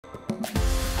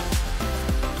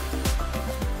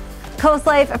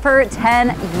CoastLife for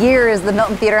 10 years. The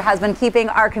Milton Theatre has been keeping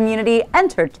our community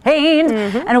entertained,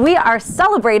 and we are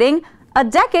celebrating a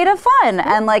decade of fun.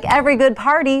 And like every good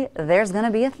party, there's going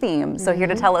to be a theme. So here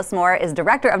to tell us more is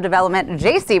Director of Development,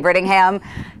 J.C. Brittingham.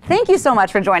 Thank you so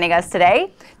much for joining us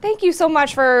today. Thank you so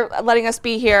much for letting us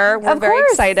be here. We're very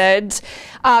excited.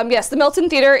 Yes, the Milton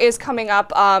Theatre is coming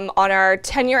up on our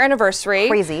 10-year anniversary.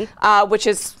 Crazy. Which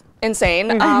is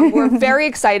insane. We're very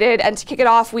excited, and to kick it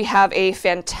off, we have a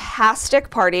fantastic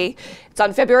party. It's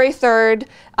on February 3rd.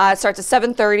 It starts at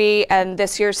 7:30, and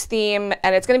this year's theme,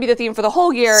 and it's going to be the theme for the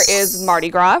whole year, is Mardi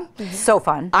Gras. So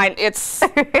fun.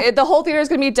 The whole theater is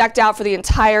going to be decked out for the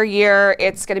entire year.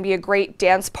 It's going to be a great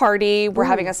dance party. We're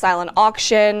having a silent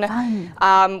auction.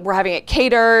 We're having it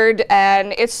catered,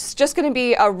 and it's just going to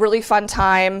be a really fun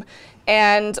time.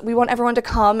 And we want everyone to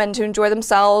come and to enjoy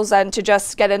themselves and to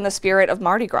just get in the spirit of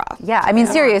Mardi Gras. Yeah, I mean,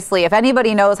 seriously, if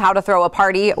anybody knows how to throw a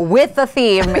party with a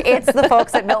theme, it's the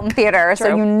folks at Milton Theatre.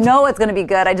 So you know it's going to be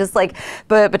good. I just like,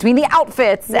 but between the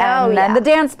outfits and the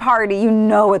dance party, you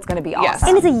know it's going to be awesome.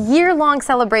 And it's a year-long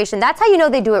celebration. That's how you know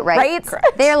they do it right. Right?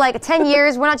 Correct. They're like 10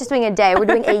 years. We're not just doing a day. We're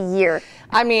doing a year.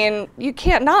 I mean, you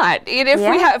can't not.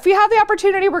 If we have the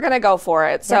opportunity, we're going to go for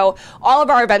it. So all of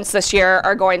our events this year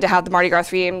are going to have the Mardi Gras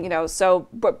theme. You know, so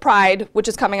Pride, which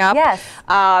is coming up. Yes.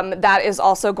 That is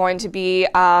also going to be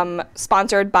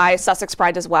sponsored by Sussex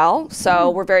Pride as well.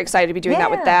 So we're very excited to be doing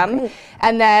that with them. Great.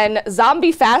 And then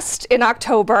Zombie Fest in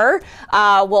October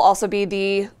will also be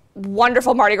the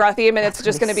wonderful Mardi Gras theme, and it's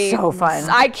just going to be so fun.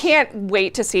 I can't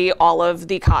wait to see all of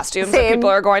the costumes that people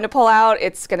are going to pull out.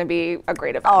 It's going to be a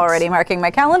great event. Already marking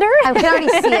my calendar. I can already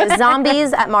see it.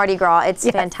 Zombies at Mardi Gras. It's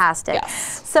fantastic.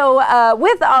 Yes. So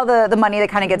with all the money that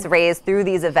kind of gets raised through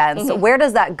these events, where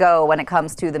does that go when it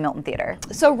comes to the Milton Theatre?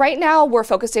 So right now we're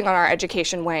focusing on our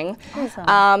education wing.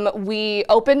 Awesome. We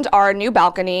opened our new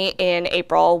balcony in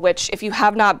April, which if you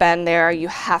have not been there, you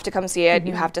have to come see it.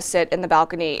 You have to sit in the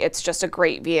balcony. It's just a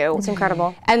great view. It's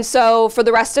incredible. And so for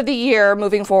the rest of the year,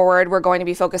 moving forward, we're going to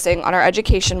be focusing on our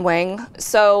education wing.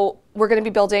 So we're going to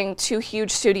be building 2 huge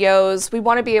studios. We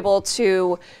want to be able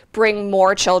to bring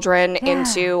more children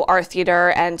into our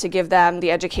theater and to give them the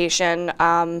education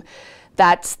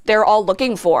that they're all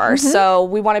looking for. So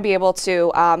we want to be able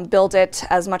to build it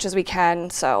as much as we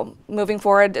can. So moving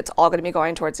forward, it's all going to be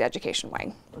going towards the education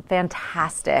wing.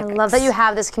 Fantastic. I love that you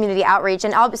have this community outreach.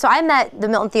 And so I met the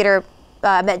Milton Theatre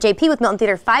met JP with Milton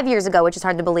Theatre 5 years ago, which is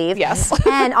hard to believe. Yes.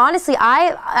 And honestly,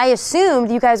 I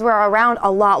assumed you guys were around a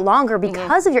lot longer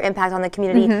because of your impact on the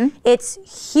community. It's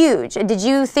huge. Did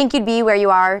you think you'd be where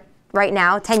you are right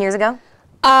now 10 years ago?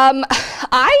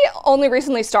 I only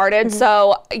recently started,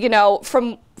 so you know,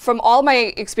 from all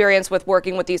my experience with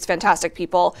working with these fantastic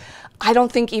people, I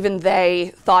don't think even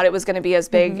they thought it was going to be as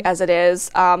big as it is.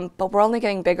 But we're only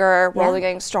getting bigger, we're only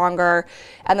getting stronger,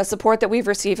 and the support that we've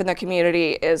received in the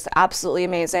community is absolutely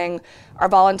amazing. Our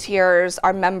volunteers,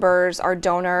 our members, our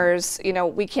donors, you know,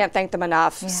 we can't thank them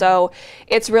enough. So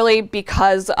it's really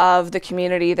because of the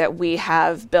community that we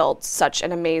have built such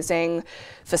an amazing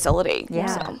facility.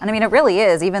 And I mean, it really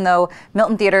is. Even though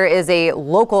Milton Theatre is a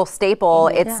local staple,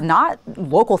 it's not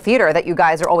local theater that you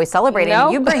guys are always celebrating.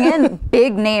 You bring in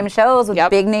big name shows with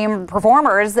big name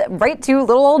performers right to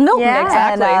little old Milton.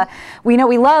 And we know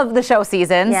we love the show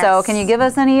season. So can you give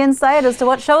us any insight as to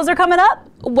what shows are coming up?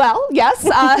 Well, yes.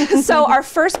 So our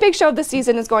first big show of the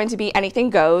season is going to be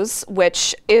Anything Goes,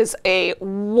 which is a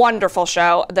wonderful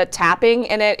show. The tapping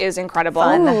in it is incredible.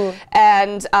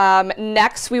 And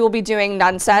next we will be doing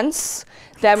Nonsense.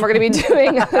 Then we're going to be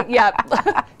doing,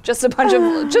 just a bunch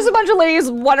of ladies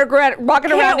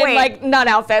walking around in like nun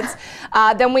outfits.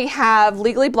 Then we have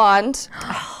Legally Blonde.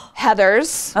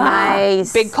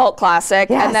 Heathers, big cult classic,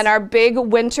 and then our big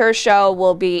winter show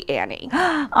will be Annie.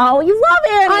 Oh, you love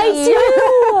Annie!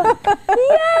 I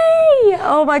do! Yay!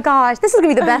 Oh my gosh, this is gonna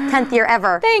be the best 10th year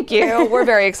ever. Thank you. We're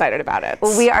very excited about it.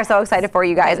 Well, we are so excited for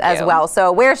you guys as well.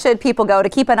 So where should people go to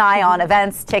keep an eye on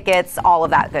events, tickets, all of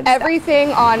that good stuff?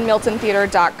 Everything on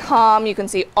miltontheatre.com. You can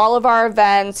see all of our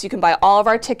events. You can buy all of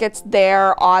our tickets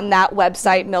there on that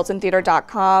website,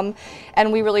 miltontheatre.com.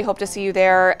 And we really hope to see you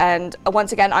there. And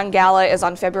once again, UnGala is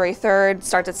on February 3rd.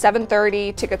 Starts at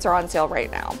 7:30. Tickets are on sale right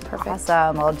now.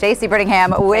 Awesome. Well, J.C.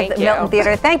 Brittingham with Milton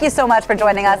Theatre, thank you so much for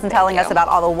joining us and telling us about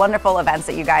all the wonderful events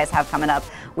that you guys have coming up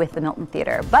with the Milton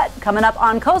Theatre. But coming up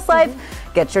on CoastLife,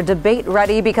 get your debate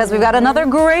ready because we've got another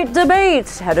great debate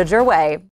headed your way.